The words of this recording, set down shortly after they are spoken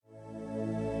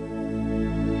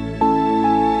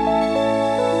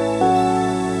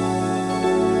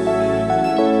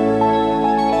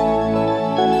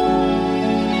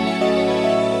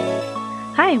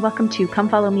welcome to Come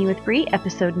Follow Me with Bree,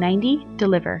 episode 90,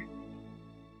 Deliver.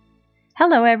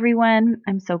 Hello, everyone.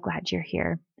 I'm so glad you're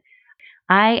here.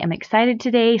 I am excited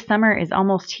today. Summer is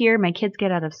almost here. My kids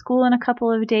get out of school in a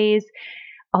couple of days,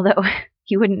 although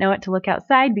you wouldn't know it to look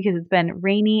outside because it's been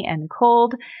rainy and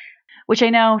cold, which I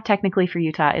know technically for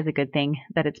Utah is a good thing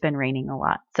that it's been raining a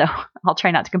lot. So I'll try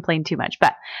not to complain too much,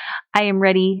 but I am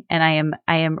ready and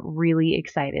I am really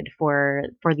excited for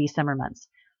these summer months.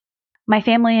 My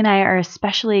family and I are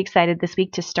especially excited this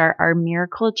week to start our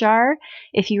miracle jar.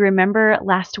 If you remember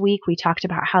last week, we talked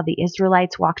about how the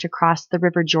Israelites walked across the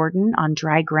River Jordan on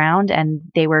dry ground, and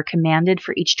they were commanded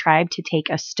for each tribe to take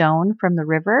a stone from the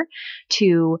river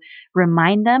to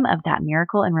remind them of that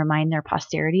miracle and remind their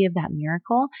posterity of that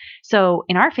miracle. So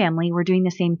in our family, we're doing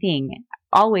the same thing.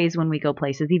 Always when we go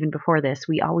places, even before this,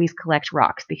 we always collect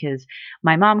rocks because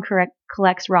my mom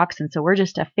collects rocks. And so we're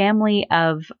just a family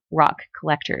of rock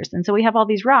collectors. And so we have all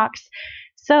these rocks.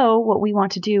 So what we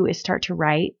want to do is start to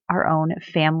write our own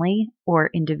family or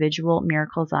individual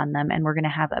miracles on them. And we're going to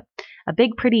have a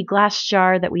big, pretty glass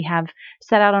jar that we have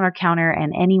set out on our counter,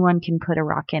 and anyone can put a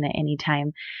rock in at any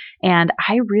time. And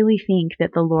I really think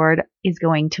that the Lord is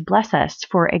going to bless us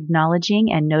for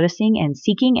acknowledging and noticing and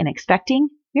seeking and expecting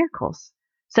miracles.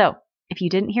 So if you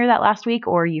didn't hear that last week,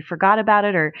 or you forgot about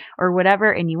it, or whatever,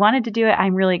 and you wanted to do it,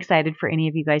 I'm really excited for any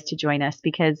of you guys to join us,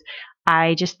 because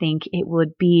I just think it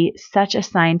would be such a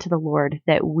sign to the Lord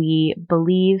that we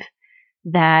believe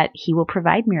that He will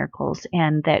provide miracles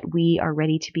and that we are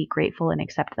ready to be grateful and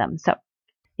accept them. So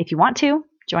if you want to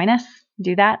join us,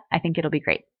 do that. I think it'll be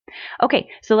great. Okay,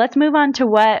 so let's move on to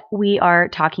what we are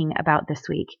talking about this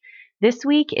week. This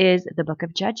week is the book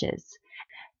of Judges.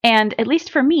 And at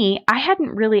least for me, I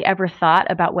hadn't really ever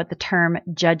thought about what the term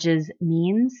judges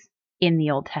means in the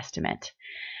Old Testament.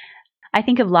 I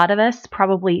think a lot of us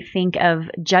probably think of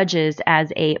judges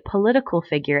as a political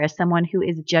figure, as someone who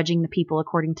is judging the people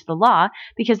according to the law,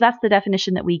 because that's the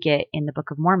definition that we get in the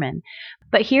Book of Mormon.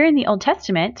 But here in the Old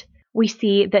Testament, we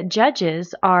see that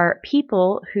judges are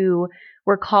people who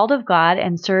were called of God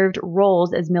and served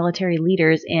roles as military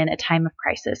leaders in a time of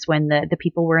crisis when the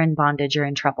people were in bondage or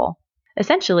in trouble.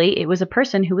 Essentially, it was a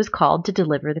person who was called to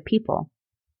deliver the people.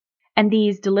 And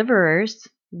these deliverers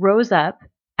rose up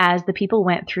as the people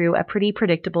went through a pretty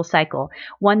predictable cycle,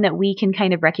 one that we can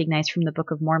kind of recognize from the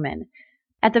Book of Mormon.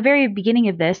 At the very beginning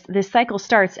of this cycle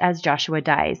starts as Joshua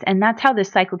dies, and that's how this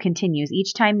cycle continues.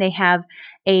 Each time they have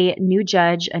a new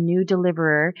judge, a new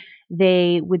deliverer,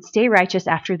 they would stay righteous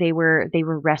after they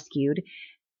were rescued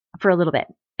for a little bit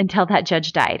until that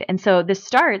judge died. And so this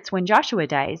starts when Joshua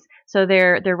dies. So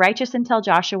they're righteous until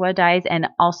Joshua dies, and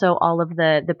also all of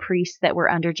the priests that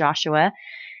were under Joshua.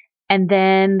 And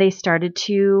then they started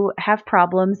to have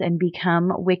problems and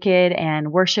become wicked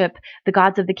and worship the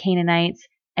gods of the Canaanites,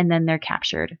 and then they're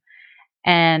captured.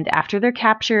 And after they're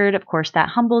captured, of course, that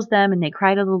humbles them and they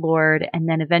cry to the Lord. And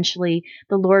then eventually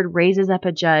the Lord raises up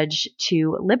a judge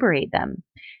to liberate them.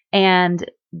 And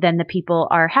then the people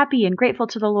are happy and grateful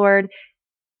to the Lord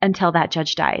until that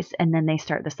judge dies, and then they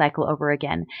start the cycle over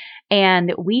again.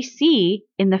 And we see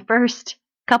in the first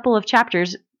couple of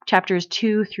chapters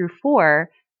 2 through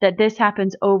 4, that this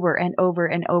happens over and over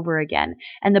and over again.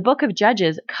 And the book of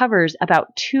Judges covers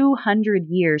about 200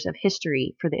 years of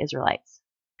history for the Israelites.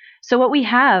 So what we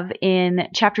have in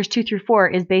chapters 2 through 4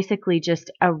 is basically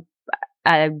just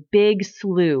a big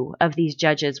slew of these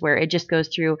judges, where it just goes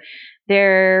through,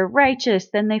 they're righteous,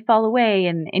 then they fall away.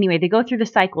 And anyway, they go through the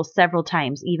cycle several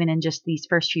times, even in just these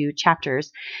first few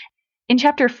chapters. In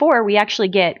chapter 4, we actually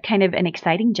get kind of an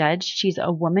exciting judge. She's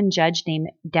a woman judge named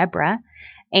Deborah.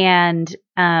 And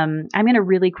I'm going to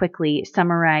really quickly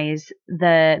summarize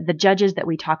the judges that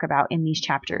we talk about in these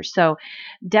chapters. So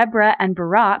Deborah and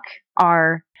Barak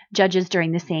are judges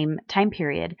during the same time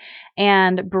period.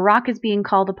 And Barak is being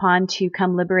called upon to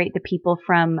come liberate the people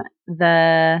from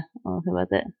the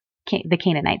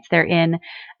Canaanites. They're in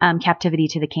captivity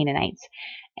to the Canaanites.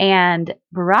 And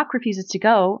Barak refuses to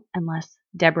go unless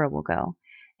Deborah will go.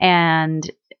 And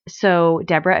so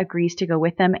Deborah agrees to go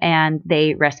with them, and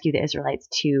they rescue the Israelites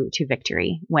to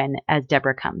victory as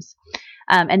Deborah comes.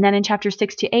 And then in chapters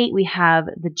 6 to 8, we have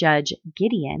the judge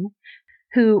Gideon,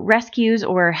 who rescues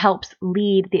or helps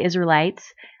lead the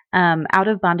Israelites out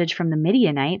of bondage from the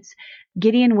Midianites.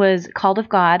 Gideon was called of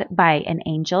God by an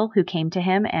angel who came to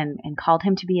him and called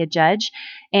him to be a judge.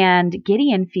 And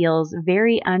Gideon feels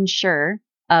very unsure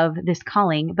of this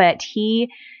calling, but he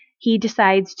he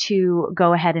decides to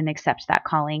go ahead and accept that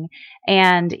calling.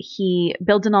 And he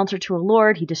builds an altar to a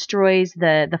Lord. He destroys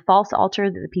the false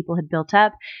altar that the people had built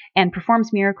up and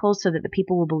performs miracles so that the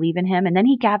people will believe in him. And then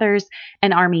he gathers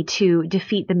an army to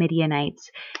defeat the Midianites.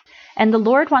 And the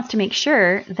Lord wants to make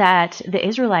sure that the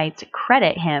Israelites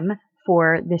credit him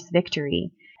for this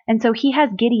victory. And so he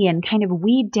has Gideon kind of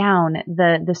weed down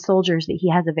the soldiers that he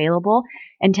has available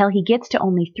until he gets to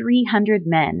only 300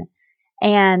 men.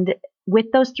 And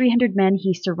with those 300 men,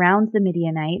 he surrounds the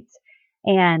Midianites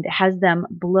and has them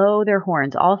blow their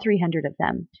horns, all 300 of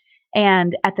them.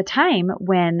 And at the time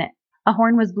when a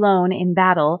horn was blown in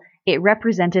battle, it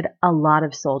represented a lot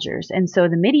of soldiers. And so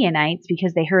the Midianites,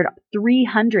 because they heard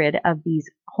 300 of these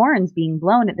horns being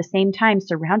blown at the same time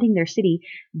surrounding their city,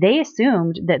 they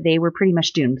assumed that they were pretty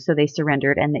much doomed. So they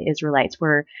surrendered, and the Israelites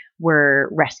were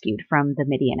rescued from the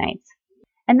Midianites.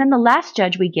 And then the last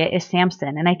judge we get is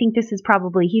Samson. And I think this is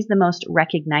he's the most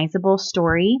recognizable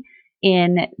story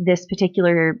in this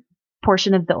particular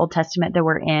portion of the Old Testament that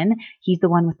we're in. He's the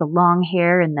one with the long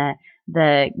hair and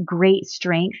the great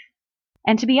strength.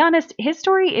 And to be honest, his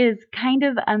story is kind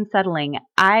of unsettling.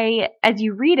 As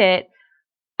you read it,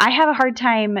 I have a hard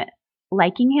time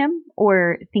liking him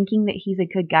or thinking that he's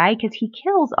a good guy because he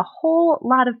kills a whole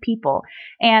lot of people.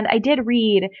 And I did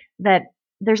read that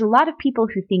there's a lot of people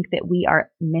who think that we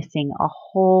are missing a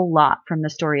whole lot from the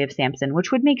story of Samson,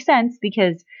 which would make sense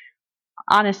because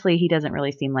honestly, he doesn't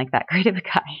really seem like that great of a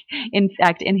guy. In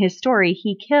fact, in his story,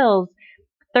 he kills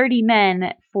 30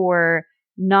 men for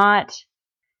not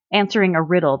answering a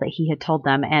riddle that he had told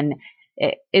them. And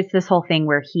it's this whole thing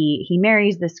where he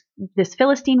marries this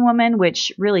Philistine woman,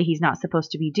 which really he's not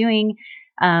supposed to be doing.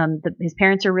 His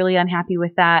parents are really unhappy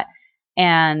with that.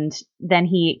 And then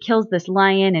he kills this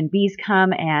lion, and bees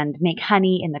come and make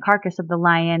honey in the carcass of the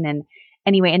lion. And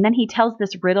anyway, and then he tells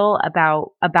this riddle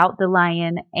about the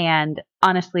lion. And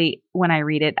honestly, when I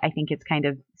read it, I think it's kind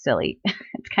of silly.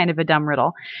 It's kind of a dumb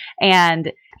riddle.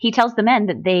 And he tells the men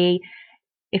that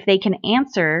if they can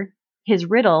answer his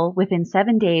riddle within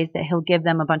 7 days, that he'll give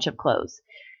them a bunch of clothes.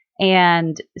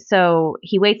 And so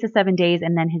he waits the 7 days,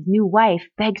 and then his new wife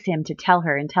begs him to tell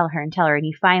her and tell her and tell her. And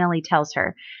he finally tells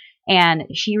her. And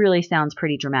she really sounds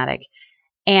pretty dramatic.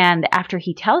 And after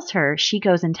he tells her, she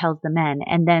goes and tells the men.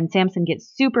 And then Samson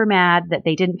gets super mad that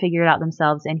they didn't figure it out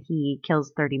themselves, and he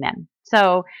kills 30 men.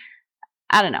 So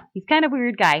I don't know. He's kind of a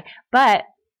weird guy. But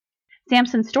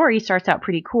Samson's story starts out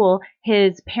pretty cool.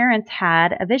 His parents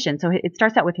had a vision. So it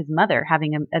starts out with his mother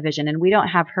having a vision, and we don't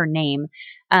have her name.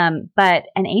 But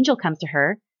an angel comes to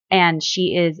her, and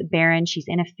she is barren. She's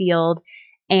in a field,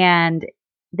 and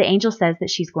the angel says that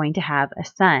she's going to have a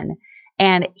son.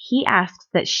 And he asks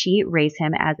that she raise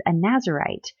him as a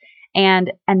Nazirite.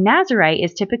 And a Nazirite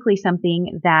is typically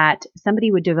something that somebody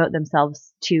would devote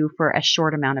themselves to for a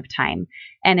short amount of time.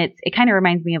 And it kind of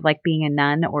reminds me of like being a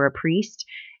nun or a priest.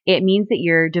 It means that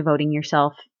you're devoting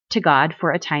yourself to God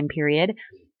for a time period,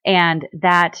 and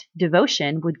that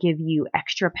devotion would give you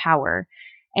extra power.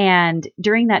 And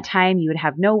during that time, you would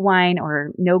have no wine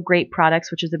or no grape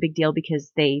products, which is a big deal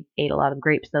because they ate a lot of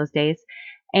grapes those days.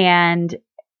 And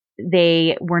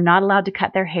they were not allowed to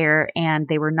cut their hair, and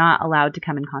they were not allowed to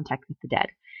come in contact with the dead.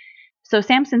 So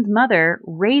Samson's mother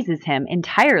raises him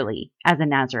entirely as a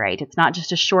Nazirite. It's not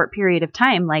just a short period of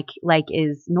time like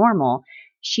is normal.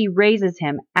 She raises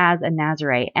him as a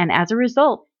Nazirite. And as a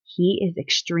result, he is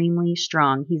extremely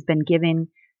strong. He's been given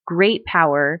great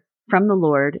power from the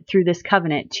Lord through this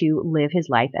covenant to live his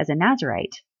life as a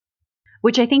Nazirite,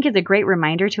 which I think is a great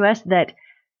reminder to us that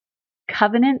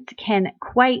covenant can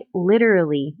quite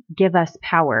literally give us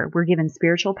power. We're given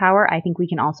spiritual power. I think we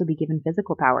can also be given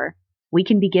physical power. We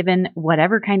can be given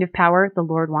whatever kind of power the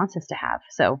Lord wants us to have.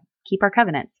 So keep our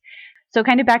covenants. So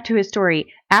kind of back to his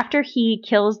story. After he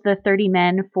kills the 30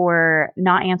 men for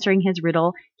not answering his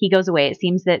riddle, he goes away. It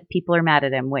seems that people are mad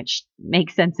at him, which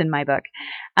makes sense in my book.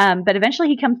 But eventually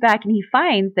he comes back and he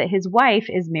finds that his wife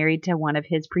is married to one of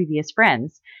his previous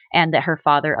friends and that her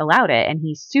father allowed it. And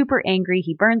he's super angry.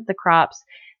 He burns the crops.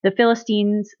 The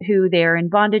Philistines, who they're in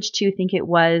bondage to, think it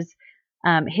was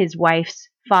his wife's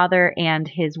father and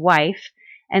his wife.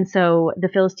 And so the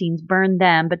Philistines burn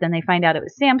them, but then they find out it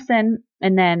was Samson.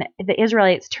 And then the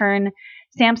Israelites turn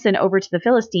Samson over to the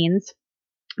Philistines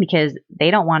because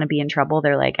they don't want to be in trouble.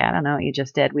 They're like, I don't know what you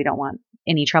just did. We don't want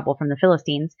any trouble from the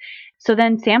Philistines. So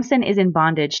then Samson is in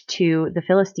bondage to the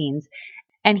Philistines,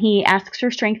 and he asks for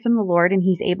strength from the Lord, and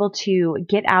he's able to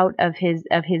get out of his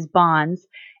bonds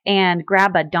and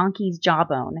grab a donkey's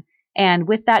jawbone. And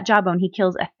with that jawbone, he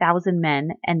kills 1,000 men,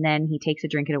 and then he takes a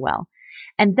drink at a well.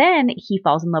 And then he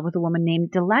falls in love with a woman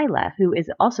named Delilah, who is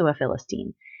also a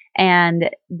Philistine. And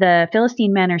the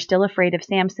Philistine men are still afraid of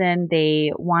Samson.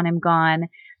 They want him gone.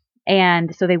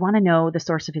 And so they want to know the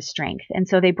source of his strength. And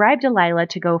so they bribe Delilah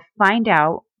to go find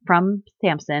out from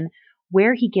Samson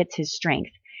where he gets his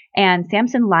strength. And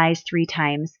Samson lies 3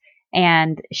 times.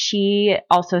 And she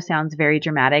also sounds very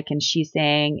dramatic. And she's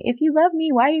saying, if you love me,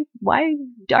 why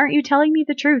aren't you telling me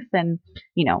the truth? And,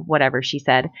 whatever she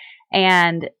said.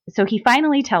 And so he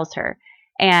finally tells her.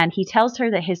 And he tells her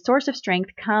that his source of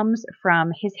strength comes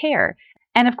from his hair.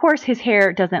 And of course, his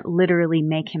hair doesn't literally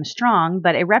make him strong,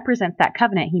 but it represents that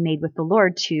covenant he made with the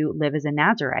Lord to live as a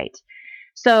Nazirite.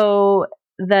 So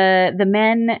the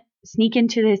men sneak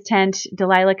into his tent.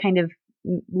 Delilah kind of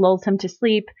lulls him to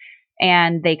sleep,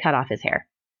 and they cut off his hair.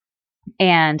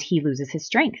 And he loses his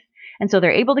strength. And so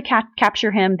they're able to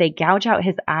capture him. They gouge out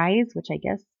his eyes, which I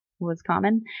guess was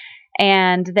common.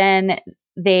 And then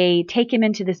they take him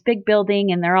into this big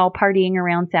building, and they're all partying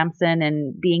around Samson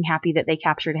and being happy that they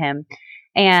captured him.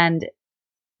 And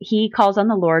he calls on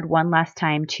the Lord one last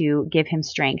time to give him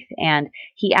strength. And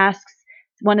he asks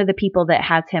one of the people that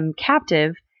has him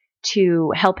captive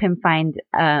to help him find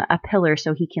a pillar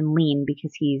so he can lean,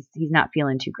 because he's not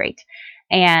feeling too great.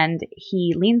 And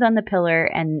he leans on the pillar,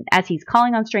 and as he's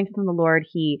calling on strength from the Lord,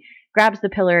 he grabs the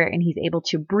pillar and he's able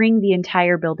to bring the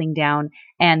entire building down,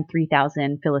 and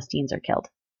 3,000 Philistines are killed.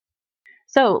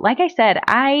 So, like I said,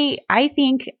 I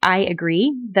think I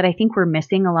agree that I think we're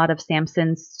missing a lot of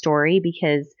Samson's story,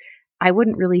 because I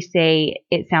wouldn't really say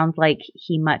it sounds like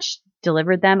he much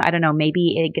delivered them. I don't know,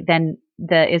 maybe then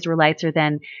the Israelites are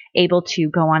then able to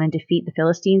go on and defeat the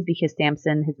Philistines because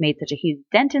Samson has made such a huge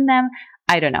dent in them.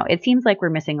 I don't know. It seems like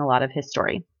we're missing a lot of his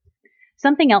story.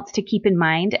 Something else to keep in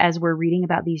mind as we're reading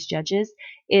about these judges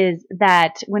is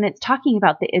that when it's talking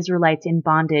about the Israelites in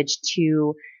bondage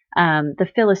to the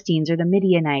Philistines or the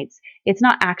Midianites, it's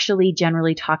not actually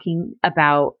generally talking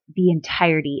about the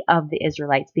entirety of the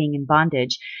Israelites being in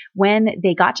bondage. When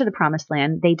they got to the promised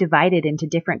land, they divided into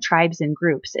different tribes and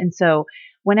groups. And so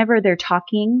whenever they're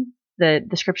talking, the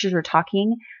scriptures are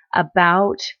talking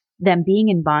about them being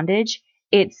in bondage,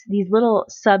 it's these little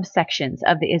subsections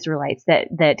of the Israelites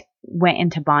that went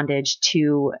into bondage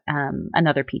to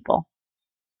another people.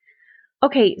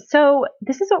 Okay, so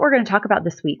this is what we're going to talk about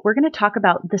this week. We're going to talk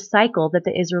about the cycle that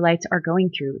the Israelites are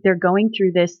going through. They're going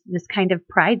through this kind of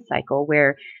pride cycle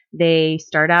where they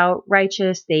start out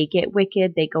righteous, they get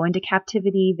wicked, they go into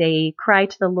captivity, they cry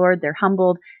to the Lord, they're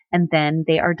humbled, and then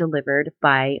they are delivered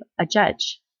by a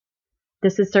judge.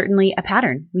 This is certainly a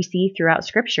pattern we see throughout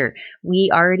Scripture.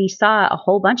 We already saw a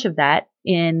whole bunch of that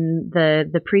in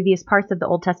the previous parts of the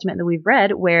Old Testament that we've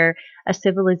read, where a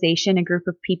civilization, a group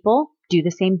of people do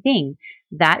the same thing.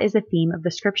 That is a theme of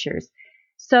the Scriptures.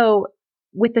 So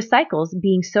with the cycles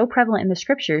being so prevalent in the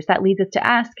Scriptures, that leads us to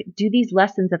ask, do these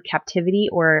lessons of captivity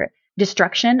or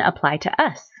destruction apply to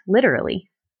us, literally?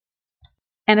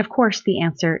 And of course, the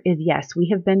answer is yes. We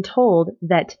have been told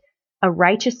that a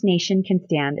righteous nation can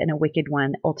stand and a wicked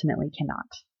one ultimately cannot.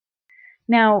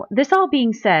 Now, this all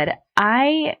being said,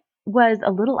 I was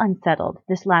a little unsettled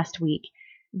this last week.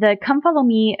 The Come Follow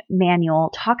Me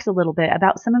manual talks a little bit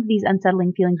about some of these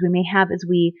unsettling feelings we may have as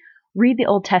we read the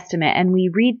Old Testament and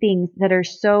we read things that are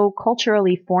so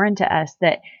culturally foreign to us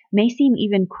that may seem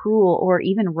even cruel or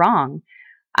even wrong.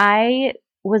 I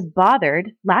was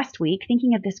bothered last week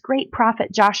thinking of this great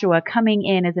prophet Joshua coming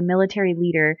in as a military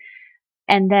leader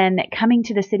and then coming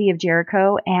to the city of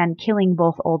Jericho and killing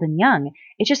both old and young.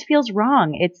 It just feels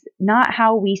wrong. It's not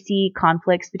how we see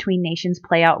conflicts between nations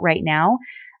play out right now,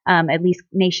 at least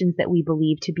nations that we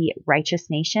believe to be righteous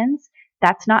nations.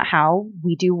 That's not how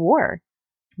we do war.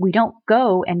 We don't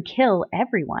go and kill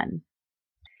everyone.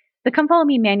 The Come Follow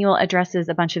Me manual addresses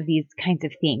a bunch of these kinds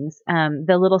of things.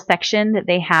 The little section that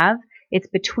they have, it's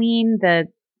between the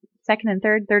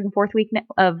third and fourth week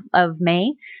of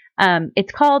May.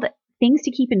 It's called Things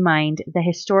to Keep in Mind, the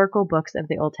Historical Books of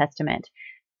the Old Testament.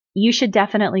 You should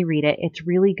definitely read it. It's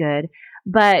really good.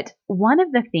 But one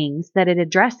of the things that it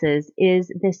addresses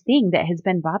is this thing that has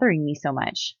been bothering me so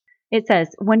much. It says,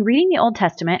 when reading the Old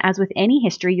Testament, as with any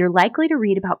history, you're likely to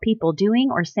read about people doing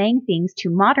or saying things to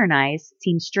modernize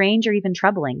seem strange or even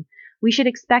troubling. We should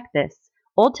expect this.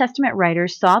 Old Testament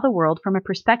writers saw the world from a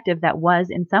perspective that was,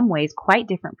 in some ways, quite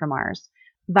different from ours.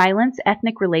 Violence,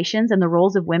 ethnic relations, and the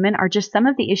roles of women are just some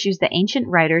of the issues that ancient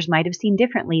writers might have seen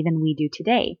differently than we do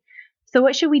today. So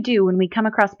what should we do when we come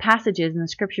across passages in the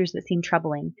scriptures that seem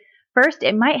troubling? First,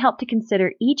 it might help to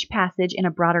consider each passage in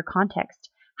a broader context.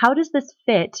 How does this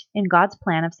fit in God's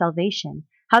plan of salvation?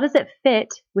 How does it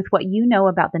fit with what you know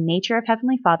about the nature of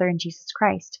Heavenly Father and Jesus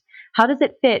Christ? How does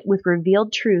it fit with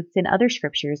revealed truths in other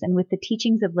scriptures and with the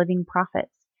teachings of living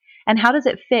prophets? And how does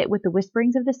it fit with the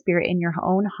whisperings of the Spirit in your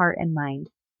own heart and mind?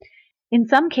 In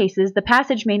some cases, the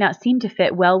passage may not seem to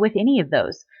fit well with any of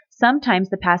those. Sometimes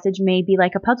the passage may be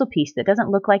like a puzzle piece that doesn't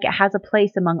look like it has a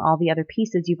place among all the other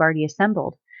pieces you've already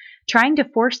assembled. Trying to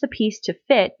force the piece to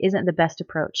fit isn't the best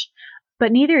approach,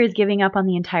 but neither is giving up on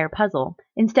the entire puzzle.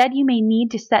 Instead, you may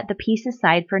need to set the piece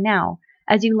aside for now.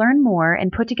 As you learn more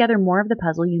and put together more of the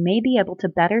puzzle, you may be able to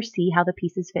better see how the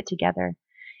pieces fit together.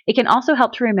 It can also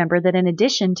help to remember that in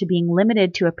addition to being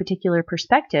limited to a particular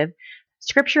perspective,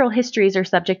 scriptural histories are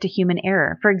subject to human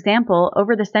error. For example,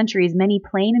 over the centuries, many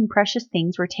plain and precious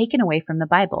things were taken away from the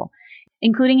Bible,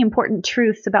 including important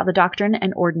truths about the doctrine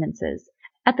and ordinances.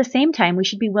 At the same time, we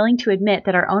should be willing to admit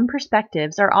that our own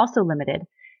perspectives are also limited.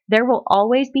 There will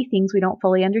always be things we don't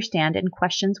fully understand and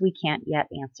questions we can't yet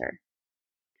answer.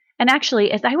 And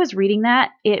actually, as I was reading that,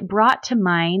 it brought to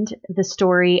mind the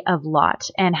story of Lot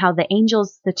and how the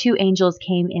two angels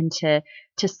came into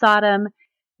Sodom.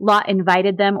 Lot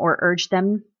invited them or urged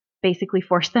them, basically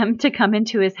forced them to come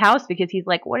into his house because he's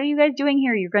like, what are you guys doing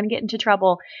here? You're going to get into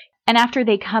trouble. And after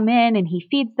they come in and he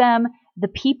feeds them, the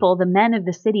people, the men of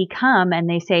the city come and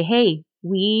they say, hey,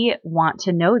 we want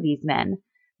to know these men,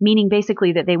 meaning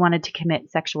basically that they wanted to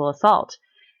commit sexual assault.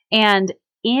 And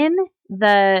in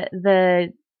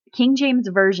the King James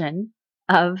version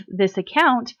of this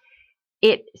account,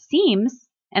 it seems,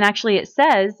 and actually it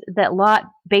says, that Lot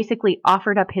basically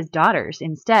offered up his daughters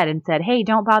instead and said, hey,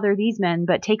 don't bother these men,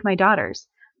 but take my daughters.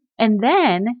 And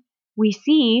then we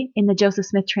see in the Joseph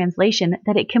Smith translation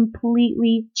that it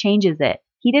completely changes it.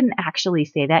 He didn't actually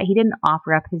say that. He didn't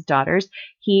offer up his daughters.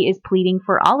 He is pleading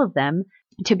for all of them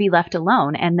to be left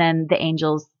alone. And then the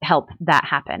angels help that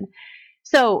happen.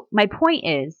 So my point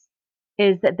is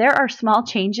that there are small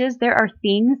changes. There are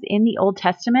things in the Old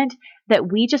Testament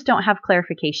that we just don't have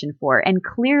clarification for. And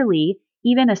clearly,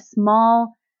 even a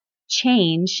small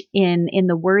change in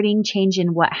the wording, change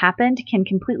in what happened, can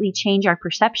completely change our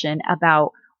perception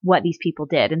about what these people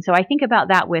did. And so I think about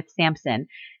that with Samson,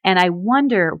 and I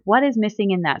wonder what is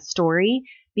missing in that story,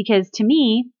 because to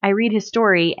me, I read his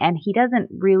story and he doesn't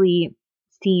really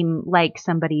seem like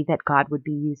somebody that God would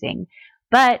be using.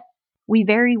 But we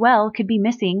very well could be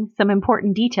missing some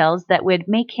important details that would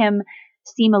make him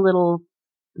seem a little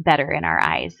better in our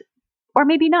eyes. Or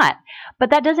maybe not.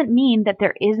 But that doesn't mean that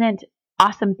there isn't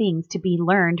awesome things to be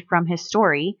learned from his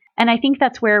story. And I think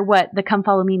that's where what the Come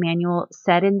Follow Me manual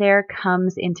said in there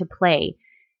comes into play.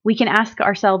 We can ask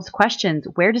ourselves questions.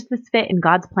 Where does this fit in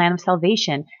God's plan of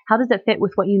salvation? How does it fit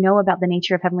with what you know about the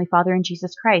nature of Heavenly Father and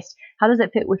Jesus Christ? How does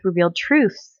it fit with revealed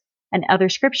truths and other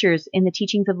scriptures in the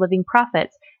teachings of living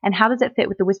prophets? And how does it fit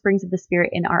with the whisperings of the Spirit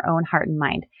in our own heart and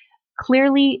mind?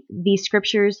 Clearly, these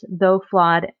scriptures, though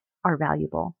flawed, are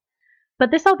valuable.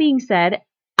 But this all being said,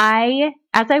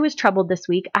 as I was troubled this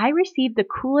week, I received the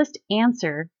coolest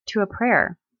answer to a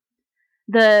prayer.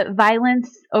 The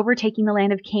violence overtaking the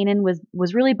land of Canaan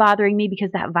was really bothering me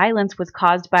because that violence was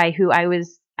caused by who I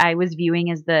was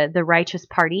viewing as the righteous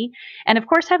party. And of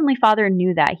course, Heavenly Father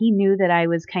knew that. He knew that I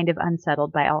was kind of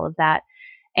unsettled by all of that.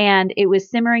 And it was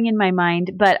simmering in my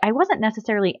mind, but I wasn't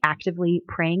necessarily actively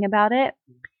praying about it.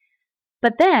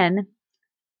 But then,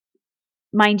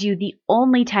 mind you, the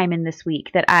only time in this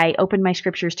week that I opened my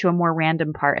scriptures to a more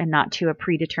random part and not to a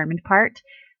predetermined part,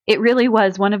 it really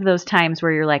was one of those times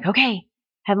where you're like, okay,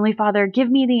 Heavenly Father, give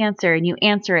me the answer, and you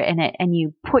answer it and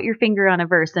you put your finger on a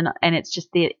verse and it's just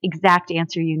the exact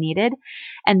answer you needed.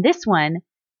 And this one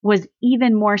was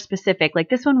even more specific. Like,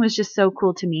 this one was just so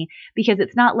cool to me because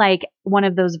it's not like one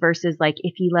of those verses like,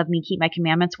 if you love me, keep my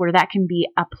commandments, where that can be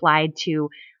applied to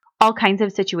all kinds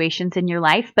of situations in your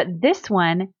life. But this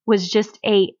one was just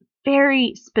a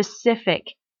very specific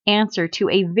answer to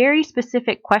a very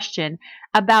specific question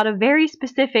about a very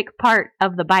specific part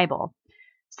of the Bible.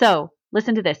 So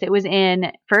listen to this. It was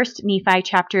in 1 Nephi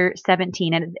chapter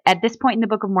 17. And at this point in the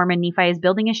Book of Mormon, Nephi is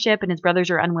building a ship and his brothers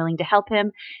are unwilling to help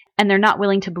him. And they're not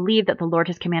willing to believe that the Lord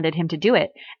has commanded him to do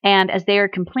it. And as they are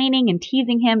complaining and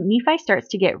teasing him, Nephi starts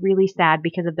to get really sad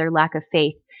because of their lack of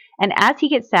faith. And as he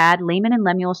gets sad, Laman and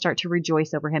Lemuel start to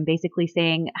rejoice over him, basically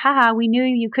saying, haha, we knew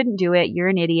you couldn't do it. You're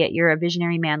an idiot. You're a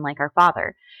visionary man like our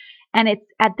father. And it's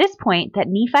at this point that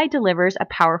Nephi delivers a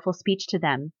powerful speech to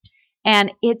them.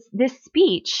 And it's this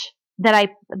speech that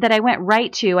I went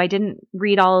right to. I didn't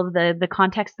read all of the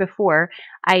context before.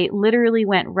 I literally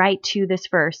went right to this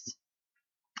verse.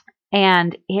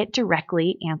 And it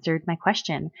directly answered my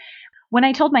question. When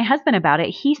I told my husband about it,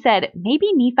 he said maybe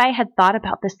Nephi had thought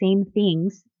about the same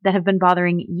things that have been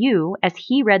bothering you as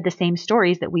he read the same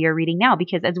stories that we are reading now.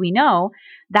 Because as we know,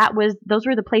 those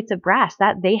were the plates of brass,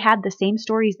 that they had the same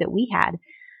stories that we had.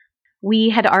 We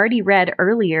had already read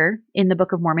earlier in the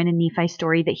Book of Mormon and Nephi's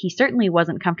story that he certainly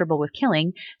wasn't comfortable with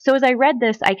killing. So as I read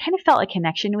this, I kind of felt a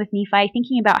connection with Nephi,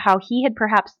 thinking about how he had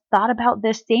perhaps thought about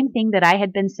this same thing that I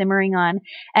had been simmering on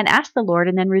and asked the Lord,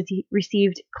 and then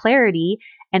received clarity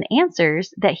and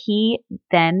answers that he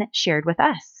then shared with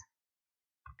us.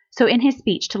 So in his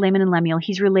speech to Laman and Lemuel,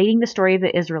 he's relating the story of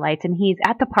the Israelites, and he's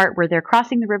at the part where they're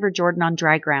crossing the river Jordan on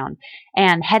dry ground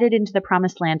and headed into the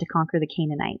promised land to conquer the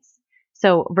Canaanites.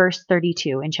 So verse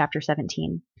 32 in chapter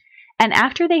 17. And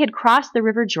after they had crossed the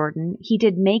river Jordan, he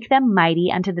did make them mighty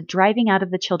unto the driving out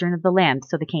of the children of the land,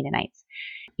 so the Canaanites,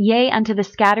 yea, unto the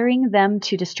scattering them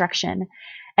to destruction.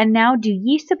 And now do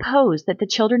ye suppose that the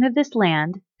children of this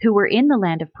land, who were in the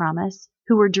land of promise,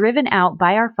 who were driven out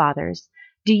by our fathers,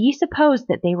 do ye suppose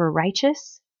that they were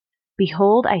righteous?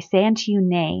 Behold, I say unto you,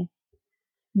 nay.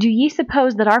 Do ye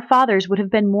suppose that our fathers would have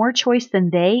been more choice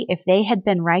than they, if they had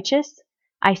been righteous?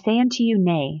 I say unto you,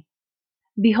 nay.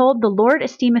 Behold, the Lord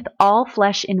esteemeth all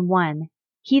flesh in one.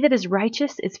 He that is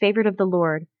righteous is favored of the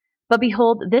Lord. But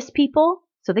behold, this people,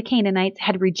 so the Canaanites,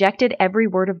 had rejected every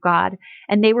word of God,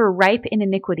 and they were ripe in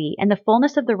iniquity, and the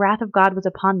fullness of the wrath of God was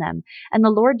upon them. And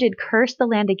the Lord did curse the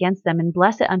land against them, and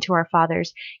bless it unto our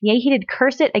fathers. Yea, he did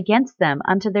curse it against them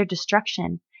unto their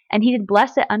destruction. And he did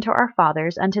bless it unto our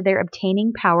fathers, unto their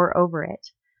obtaining power over it.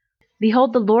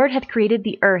 Behold, the Lord hath created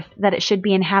the earth, that it should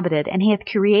be inhabited, and he hath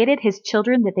created his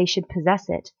children, that they should possess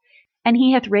it. And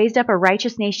he hath raised up a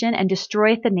righteous nation, and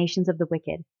destroyeth the nations of the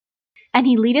wicked. And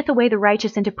he leadeth away the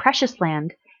righteous into precious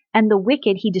land, and the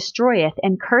wicked he destroyeth,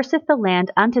 and curseth the land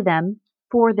unto them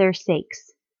for their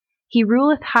sakes. He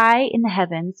ruleth high in the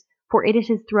heavens, for it is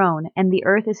his throne, and the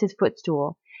earth is his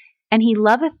footstool. And he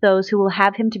loveth those who will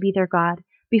have him to be their God.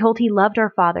 Behold, he loved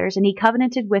our fathers, and he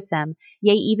covenanted with them,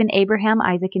 yea, even Abraham,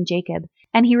 Isaac, and Jacob.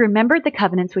 And he remembered the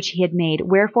covenants which he had made,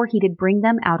 wherefore he did bring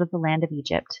them out of the land of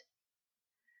Egypt.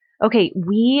 Okay,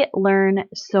 we learn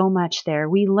so much there.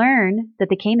 We learn that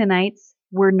the Canaanites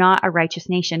were not a righteous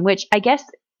nation, which I guess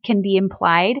can be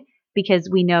implied because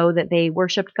we know that they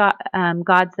worshipped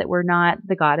gods that were not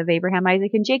the God of Abraham,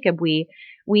 Isaac, and Jacob. We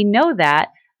know that,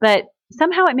 but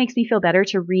somehow it makes me feel better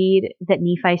to read that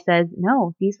Nephi says,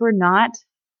 no, these were not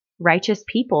righteous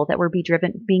people that were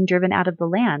being driven out of the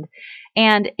land.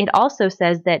 And it also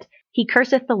says that he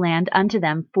curseth the land unto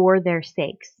them for their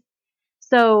sakes.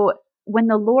 So when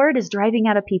the Lord is driving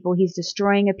out a people, he's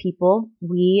destroying a people,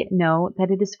 we know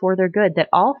that it is for their good, that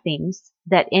all things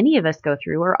that any of us go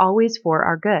through are always for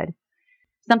our good.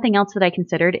 Something else that I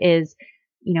considered is,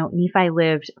 Nephi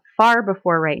lived far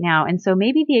before right now. And so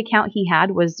maybe the account he had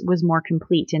was more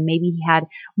complete, and maybe he had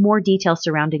more detail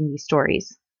surrounding these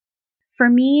stories. For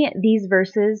me, these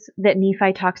verses that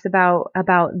Nephi talks about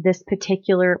this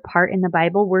particular part in the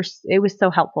Bible, it was so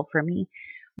helpful for me.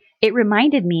 It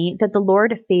reminded me that the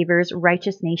Lord favors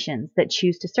righteous nations that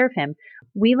choose to serve him.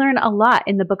 We learn a lot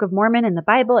in the Book of Mormon and the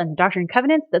Bible and the Doctrine and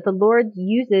Covenants that the Lord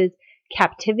uses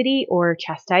captivity or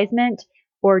chastisement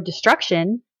or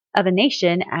destruction of a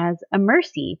nation as a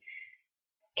mercy.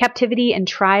 Captivity and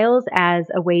trials as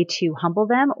a way to humble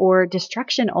them, or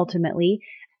destruction ultimately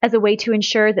as a way to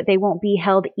ensure that they won't be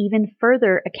held even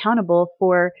further accountable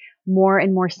for more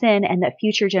and more sin, and that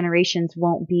future generations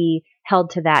won't be held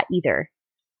to that either.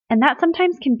 And that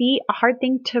sometimes can be a hard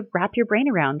thing to wrap your brain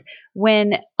around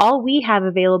when all we have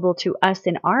available to us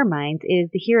in our minds is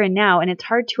the here and now. And it's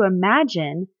hard to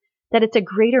imagine that it's a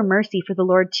greater mercy for the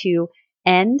Lord to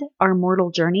end our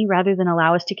mortal journey rather than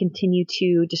allow us to continue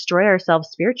to destroy ourselves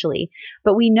spiritually.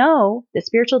 But we know that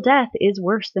spiritual death is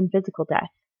worse than physical death.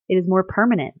 It is more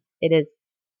permanent. It is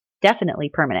definitely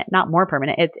permanent, not more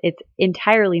permanent. It's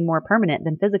entirely more permanent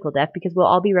than physical death, because we'll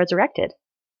all be resurrected.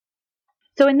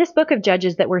 So in this book of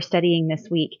Judges that we're studying this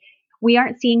week, we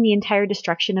aren't seeing the entire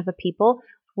destruction of a people.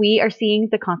 We are seeing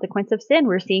the consequence of sin.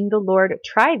 We're seeing the Lord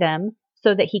try them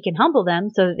so that he can humble them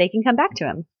so that they can come back to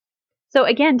him. So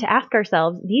again, to ask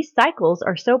ourselves, these cycles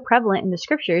are so prevalent in the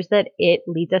scriptures that it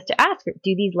leads us to ask,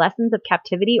 do these lessons of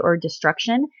captivity or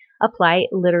destruction apply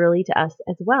literally to us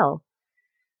as well?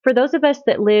 For those of us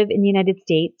that live in the United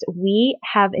States, we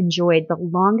have enjoyed the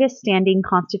longest standing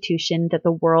constitution that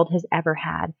the world has ever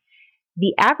had.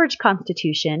 The average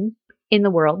constitution in the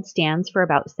world stands for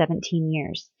about 17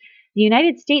 years. The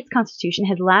United States Constitution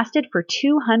has lasted for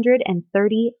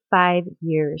 235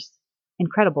 years.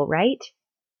 Incredible, right?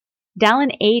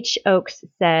 Dallin H. Oakes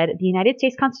said, the United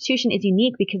States Constitution is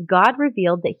unique because God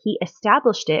revealed that he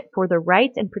established it for the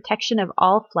rights and protection of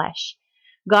all flesh.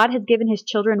 God has given his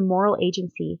children moral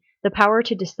agency, the power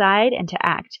to decide and to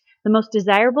act. The most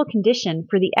desirable condition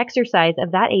for the exercise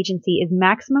of that agency is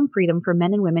maximum freedom for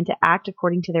men and women to act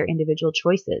according to their individual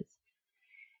choices.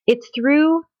 It's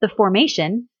through the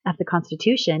formation of the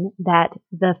Constitution that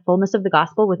the fullness of the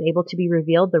gospel was able to be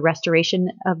revealed. The restoration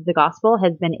of the gospel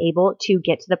has been able to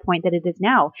get to the point that it is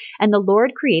now. And the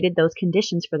Lord created those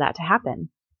conditions for that to happen.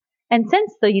 And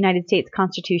since the United States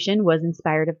Constitution was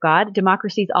inspired of God,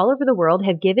 democracies all over the world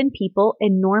have given people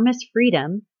enormous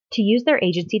freedom to use their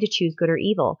agency to choose good or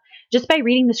evil. Just by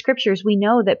reading the scriptures, we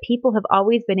know that people have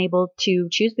always been able to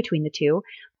choose between the two.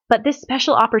 But this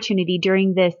special opportunity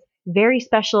during this very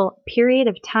special period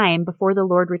of time before the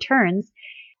Lord returns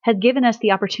has given us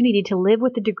the opportunity to live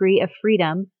with a degree of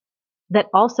freedom that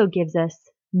also gives us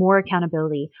more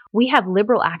accountability. We have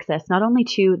liberal access not only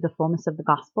to the fullness of the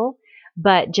gospel,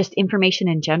 but just information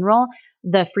in general,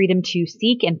 the freedom to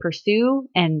seek and pursue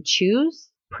and choose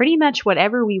pretty much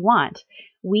whatever we want.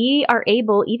 We are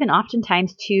able, even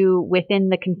oftentimes, to, within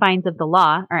the confines of the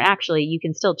law, or actually you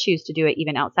can still choose to do it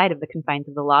even outside of the confines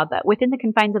of the law, but within the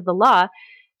confines of the law,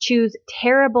 choose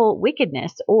terrible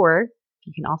wickedness, or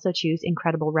you can also choose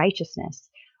incredible righteousness.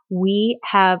 We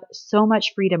have so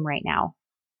much freedom right now.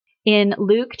 In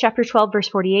Luke chapter 12, verse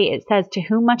 48, it says, "To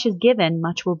whom much is given,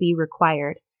 much will be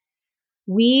required."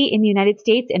 We in the United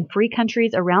States and free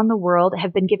countries around the world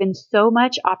have been given so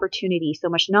much opportunity, so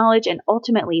much knowledge, and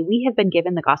ultimately we have been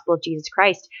given the gospel of Jesus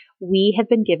Christ. We have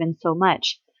been given so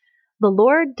much. The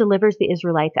Lord delivers the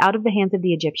Israelites out of the hands of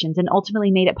the Egyptians and ultimately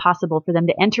made it possible for them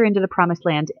to enter into the promised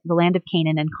land, the land of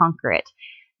Canaan, and conquer it.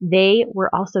 They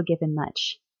were also given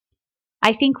much.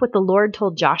 I think what the Lord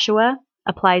told Joshua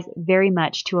applies very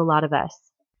much to a lot of us.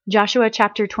 Joshua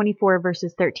chapter 24,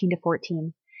 verses 13 to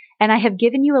 14. "And I have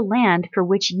given you a land for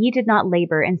which ye did not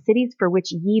labor, and cities for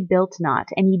which ye built not,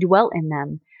 and ye dwelt in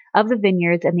them. Of the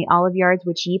vineyards and the olive yards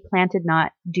which ye planted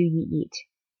not, do ye eat.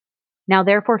 Now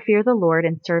therefore fear the Lord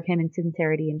and serve him in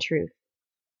sincerity and truth."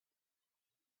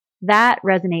 That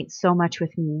resonates so much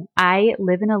with me. I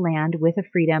live in a land with a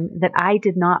freedom that I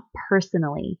did not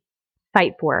personally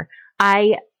fight for.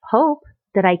 I hope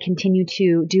that I continue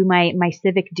to do my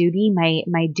civic duty,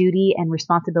 my duty and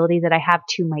responsibility that I have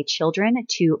to my children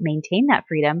to maintain that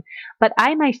freedom. But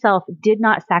I myself did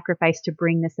not sacrifice to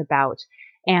bring this about,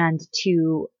 and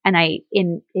I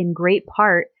in great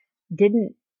part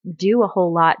didn't do a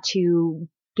whole lot to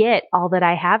get all that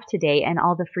I have today and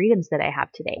all the freedoms that I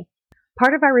have today.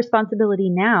 Part of our responsibility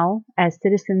now as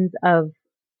citizens of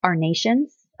our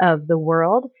nations, of the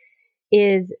world,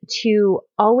 is to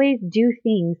always do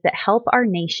things that help our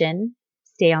nation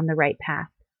stay on the right path.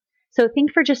 So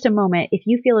think for just a moment if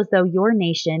you feel as though your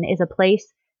nation is a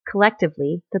place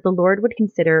collectively that the Lord would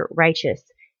consider righteous,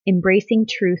 embracing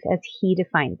truth as he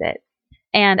defines it.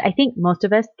 And I think most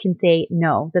of us can say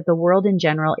no, that the world in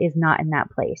general is not in that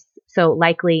place. So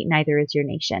likely neither is your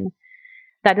nation.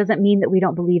 That doesn't mean that we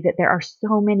don't believe that there are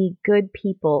so many good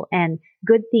people and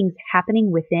good things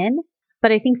happening within.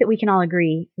 But I think that we can all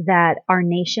agree that our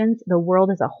nations, the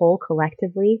world as a whole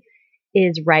collectively,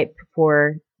 is ripe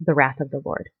for the wrath of the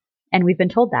Lord. And we've been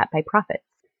told that by prophets.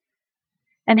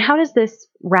 And how does this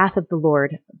wrath of the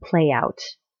Lord play out?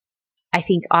 I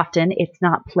think often it's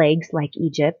not plagues like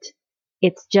Egypt.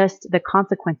 It's just the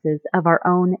consequences of our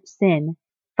own sin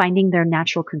finding their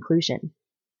natural conclusion.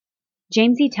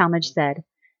 James E. Talmage said,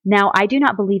 "Now I do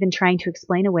not believe in trying to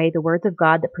explain away the words of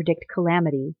God that predict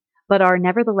calamity, but are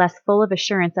nevertheless full of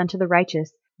assurance unto the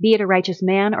righteous, be it a righteous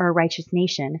man or a righteous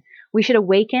nation. We should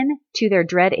awaken to their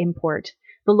dread import.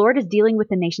 The Lord is dealing with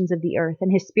the nations of the earth,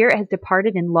 and his spirit has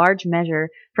departed in large measure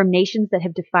from nations that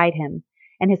have defied him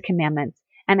and his commandments.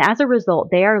 And as a result,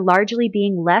 they are largely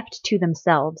being left to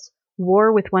themselves,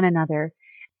 war with one another,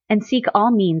 and seek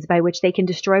all means by which they can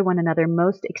destroy one another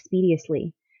most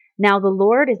expeditiously. Now the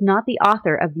Lord is not the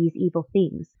author of these evil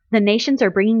things. The nations are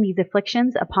bringing these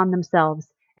afflictions upon themselves,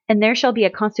 and there shall be a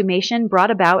consummation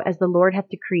brought about as the Lord hath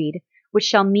decreed, which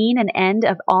shall mean an end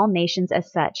of all nations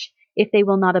as such, if they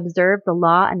will not observe the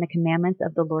law and the commandments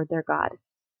of the Lord their God."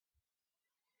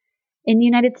 In the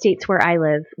United States where I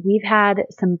live, we've had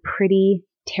some pretty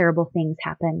terrible things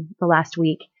happen the last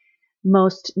week.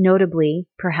 Most notably,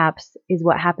 perhaps, is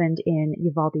what happened in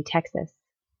Uvalde, Texas.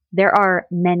 There are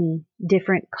many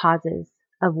different causes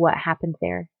of what happened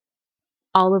there,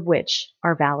 all of which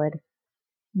are valid.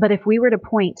 But if we were to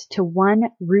point to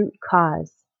one root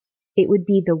cause, it would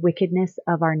be the wickedness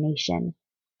of our nation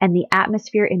and the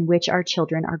atmosphere in which our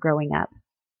children are growing up.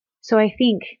 So I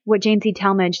think what James E.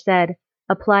 Talmage said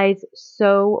applies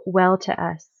so well to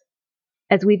us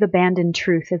as we've abandoned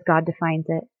truth as God defines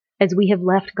it, as we have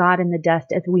left God in the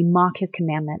dust, as we mock his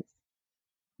commandments.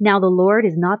 Now the Lord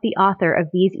is not the author of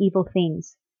these evil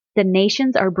things. The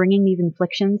nations are bringing these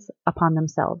inflictions upon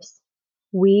themselves.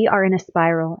 We are in a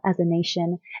spiral as a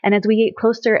nation, and as we get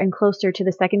closer and closer to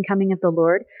the second coming of the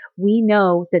Lord, we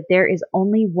know that there is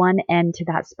only one end to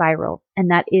that spiral, and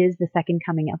that is the second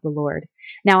coming of the Lord.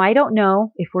 Now, I don't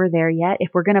know if we're there yet,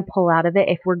 if we're going to pull out of it,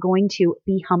 if we're going to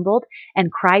be humbled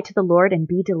and cry to the Lord and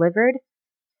be delivered,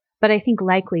 but I think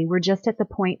likely we're just at the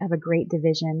point of a great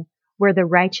division, where the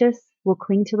righteous will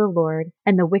cling to the Lord,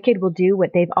 and the wicked will do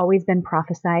what they've always been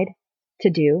prophesied to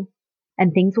do,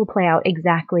 and things will play out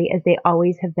exactly as they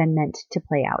always have been meant to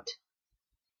play out.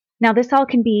 Now, this all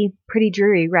can be pretty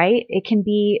dreary, right? It can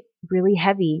be really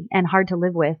heavy and hard to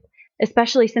live with,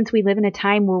 especially since we live in a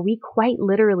time where we quite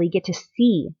literally get to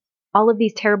see all of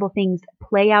these terrible things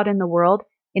play out in the world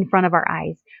in front of our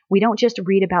eyes. We don't just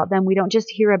read about them. We don't just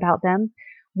hear about them.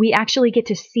 We actually get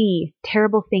to see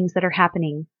terrible things that are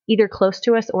happening, either close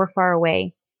to us or far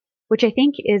away, which I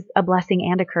think is a blessing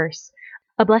and a curse.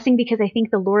 A blessing because I think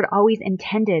the Lord always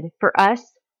intended for us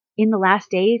in the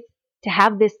last days to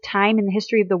have this time in the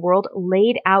history of the world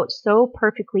laid out so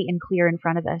perfectly and clear in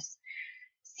front of us.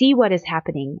 See what is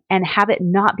happening and have it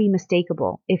not be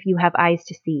mistakable if you have eyes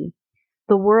to see.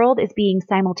 The world is being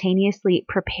simultaneously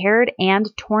prepared and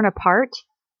torn apart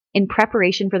in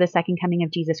preparation for the second coming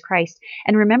of Jesus Christ.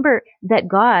 And remember that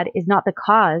God is not the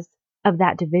cause of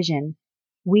that division.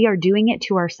 We are doing it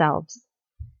to ourselves.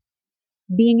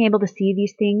 Being able to see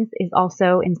these things is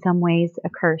also in some ways a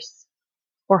curse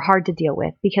or hard to deal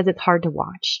with because it's hard to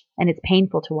watch and it's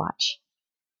painful to watch.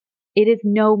 It is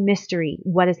no mystery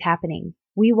what is happening.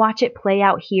 We watch it play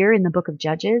out here in the book of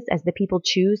Judges as the people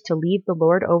choose to leave the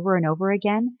Lord over and over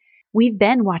again. We've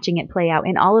been watching it play out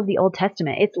in all of the Old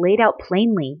Testament. It's laid out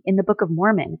plainly in the Book of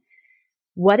Mormon.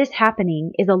 What is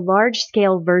happening is a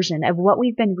large-scale version of what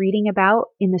we've been reading about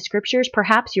in the scriptures,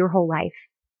 perhaps your whole life.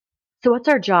 So what's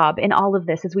our job in all of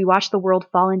this as we watch the world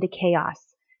fall into chaos?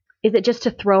 Is it just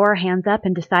to throw our hands up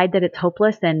and decide that it's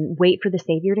hopeless and wait for the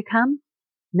Savior to come?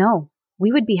 No,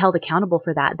 we would be held accountable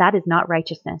for that. That is not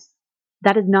righteousness.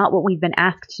 That is not what we've been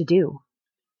asked to do.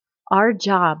 Our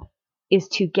job is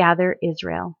to gather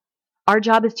Israel. Our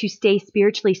job is to stay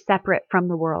spiritually separate from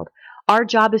the world. Our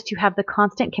job is to have the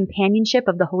constant companionship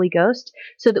of the Holy Ghost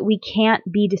so that we can't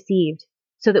be deceived,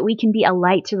 so that we can be a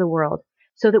light to the world,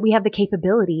 so that we have the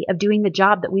capability of doing the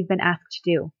job that we've been asked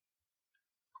to do.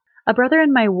 A brother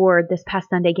in my ward this past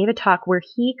Sunday gave a talk where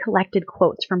he collected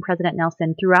quotes from President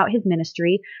Nelson throughout his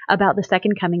ministry about the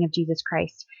second coming of Jesus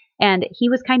Christ. And he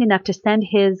was kind enough to send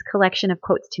his collection of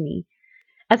quotes to me.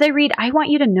 As I read, I want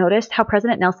you to notice how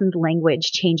President Nelson's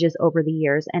language changes over the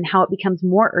years and how it becomes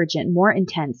more urgent, more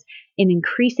intense, and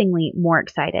increasingly more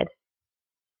excited.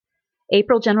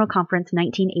 April General Conference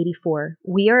 1984.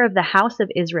 We are of the house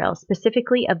of Israel,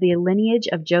 specifically of the lineage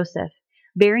of Joseph,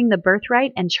 bearing the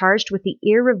birthright and charged with the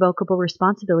irrevocable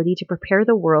responsibility to prepare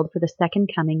the world for the second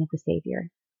coming of the Savior.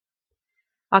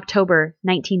 October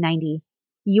 1990.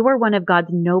 You are one of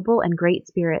God's noble and great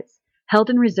spirits, held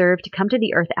in reserve to come to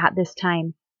the earth at this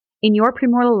time. In your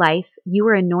premortal life, you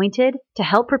were anointed to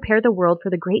help prepare the world for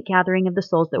the great gathering of the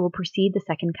souls that will precede the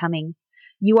second coming.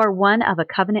 You are one of a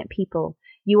covenant people.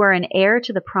 You are an heir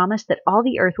to the promise that all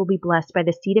the earth will be blessed by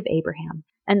the seed of Abraham,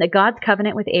 and that God's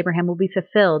covenant with Abraham will be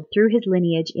fulfilled through his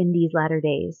lineage in these latter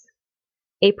days.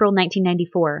 April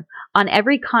 1994. On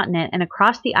every continent and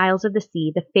across the isles of the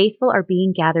sea, the faithful are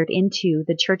being gathered into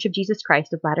the Church of Jesus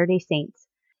Christ of Latter-day Saints.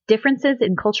 Differences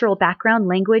in cultural background,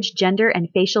 language, gender, and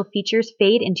facial features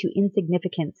fade into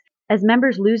insignificance as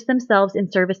members lose themselves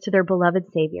in service to their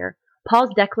beloved Savior.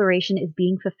 Paul's declaration is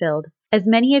being fulfilled. As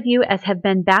many of you as have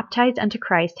been baptized unto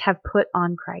Christ have put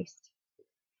on Christ.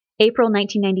 April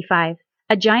 1995.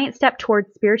 A giant step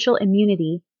towards spiritual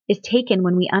immunity is taken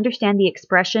when we understand the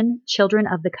expression, children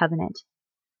of the covenant.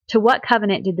 To what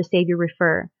covenant did the Savior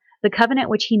refer? The covenant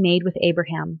which he made with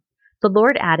Abraham. The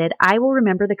Lord added, I will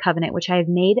remember the covenant which I have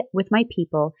made with my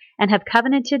people, and have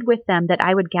covenanted with them that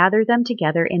I would gather them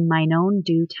together in mine own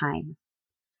due time.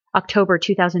 October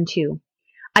 2002.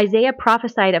 Isaiah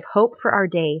prophesied of hope for our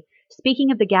day,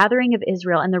 speaking of the gathering of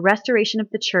Israel and the restoration of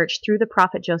the church through the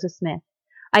prophet Joseph Smith.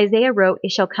 Isaiah wrote,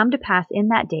 It shall come to pass in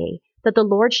that day that the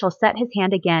Lord shall set his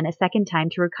hand again a second time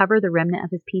to recover the remnant of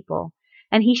his people.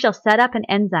 And he shall set up an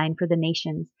ensign for the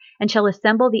nations, and shall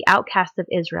assemble the outcasts of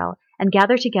Israel, and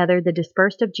gather together the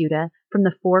dispersed of Judah from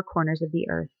the four corners of the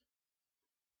earth.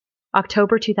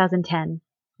 October 2010.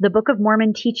 The Book of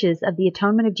Mormon teaches of the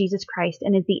atonement of Jesus Christ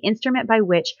and is the instrument by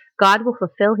which God will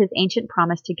fulfill his ancient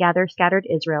promise to gather scattered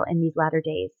Israel in these latter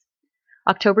days.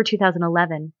 October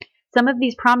 2011. Some of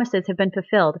these promises have been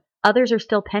fulfilled, others are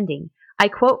still pending. I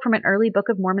quote from an early Book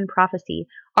of Mormon prophecy,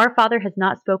 "Our Father has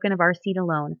not spoken of our seed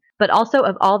alone, but also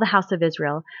of all the house of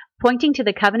Israel, pointing to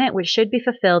the covenant which should be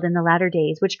fulfilled in the latter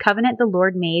days, which covenant the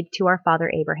Lord made to our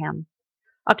father Abraham."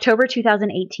 October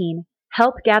 2018.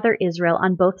 Help gather Israel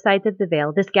on both sides of the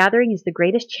veil. This gathering is the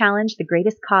greatest challenge, the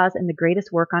greatest cause, and the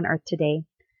greatest work on earth today.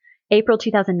 April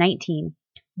 2019.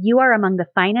 You are among the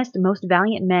finest, most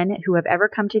valiant men who have ever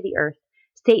come to the earth.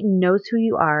 Satan knows who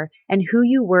you are and who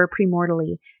you were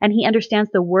premortally, and he understands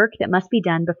the work that must be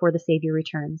done before the Savior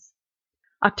returns.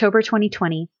 October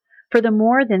 2020. For the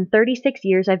more than 36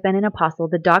 years I've been an apostle,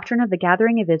 the doctrine of the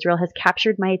gathering of Israel has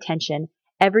captured my attention.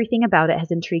 Everything about it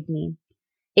has intrigued me.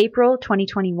 April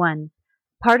 2021.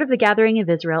 Part of the gathering of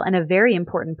Israel, and a very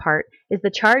important part, is the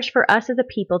charge for us as a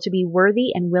people to be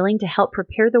worthy and willing to help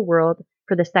prepare the world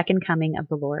for the second coming of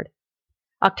the Lord.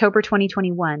 October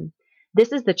 2021.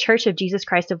 This is the Church of Jesus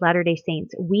Christ of Latter-day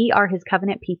Saints. We are his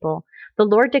covenant people. The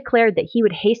Lord declared that he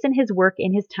would hasten his work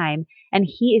in his time, and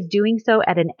he is doing so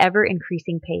at an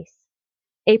ever-increasing pace.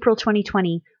 April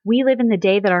 2020. We live in the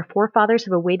day that our forefathers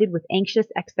have awaited with anxious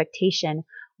expectation.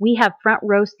 We have front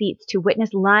row seats to witness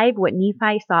live what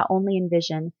Nephi saw only in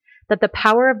vision, that the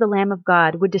power of the Lamb of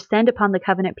God would descend upon the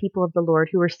covenant people of the Lord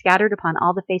who were scattered upon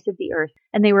all the face of the earth,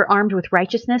 and they were armed with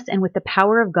righteousness and with the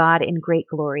power of God in great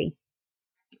glory.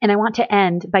 And I want to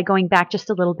end by going back just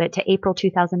a little bit to April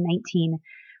 2019,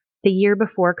 the year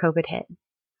before COVID hit.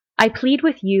 I plead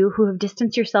with you who have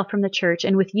distanced yourself from the church,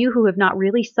 and with you who have not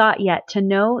really sought yet, to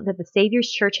know that the Savior's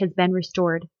church has been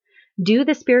restored. Do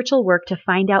the spiritual work to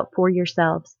find out for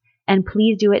yourselves, and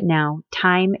please do it now.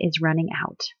 Time is running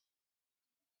out.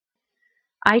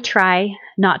 I try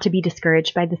not to be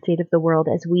discouraged by the state of the world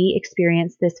as we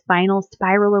experience this final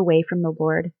spiral away from the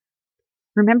Lord.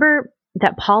 Remember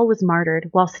that Paul was martyred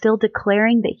while still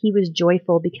declaring that he was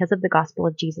joyful because of the gospel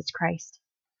of Jesus Christ.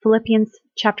 Philippians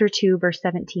chapter 2, verse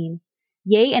 17.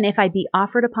 Yea, and if I be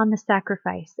offered upon the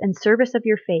sacrifice and service of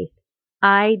your faith,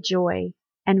 I joy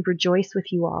and rejoice with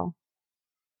you all.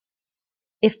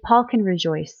 If Paul can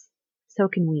rejoice, so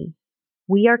can we.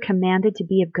 We are commanded to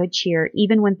be of good cheer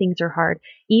even when things are hard,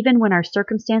 even when our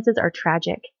circumstances are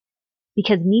tragic.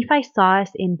 Because Nephi saw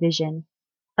us in vision,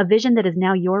 a vision that is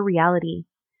now your reality.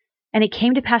 And it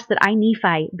came to pass that I,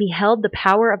 Nephi, beheld the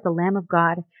power of the Lamb of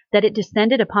God, that it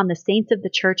descended upon the saints of the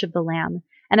church of the Lamb,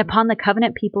 and upon the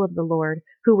covenant people of the Lord,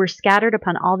 who were scattered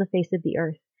upon all the face of the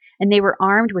earth. And they were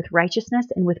armed with righteousness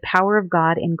and with power of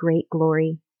God in great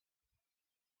glory.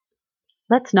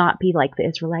 Let's not be like the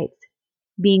Israelites,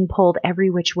 being pulled every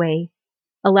which way,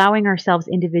 allowing ourselves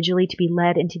individually to be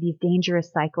led into these dangerous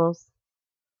cycles.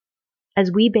 As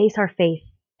we base our faith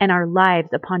and our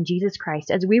lives upon Jesus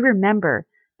Christ, as we remember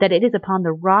that it is upon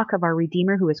the rock of our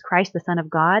Redeemer, who is Christ, the Son of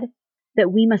God,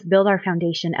 that we must build our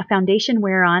foundation, a foundation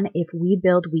whereon, if we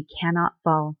build, we cannot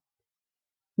fall.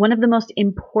 One of the most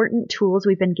important tools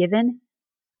we've been given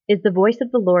is the voice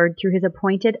of the Lord through his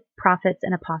appointed prophets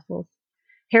and apostles.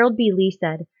 Harold B. Lee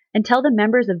said, "Until the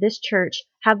members of this church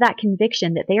have that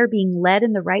conviction that they are being led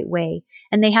in the right way,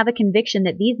 and they have a conviction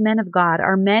that these men of God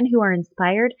are men who are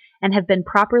inspired and have been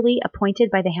properly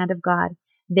appointed by the hand of God,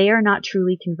 they are not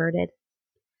truly converted."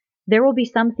 There will be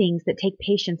some things that take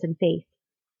patience and faith.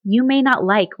 You may not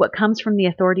like what comes from the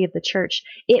authority of the church.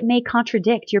 It may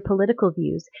contradict your political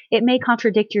views. It may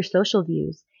contradict your social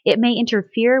views. It may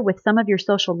interfere with some of your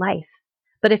social life.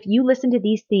 But if you listen to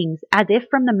these things as if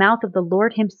from the mouth of the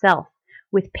Lord himself,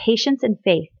 with patience and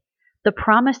faith, the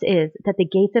promise is that the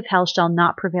gates of hell shall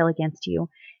not prevail against you.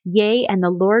 Yea, and the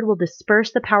Lord will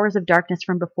disperse the powers of darkness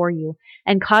from before you,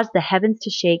 and cause the heavens to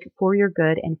shake for your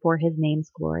good and for his name's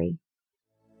glory.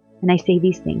 And I say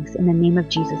these things in the name of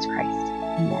Jesus Christ.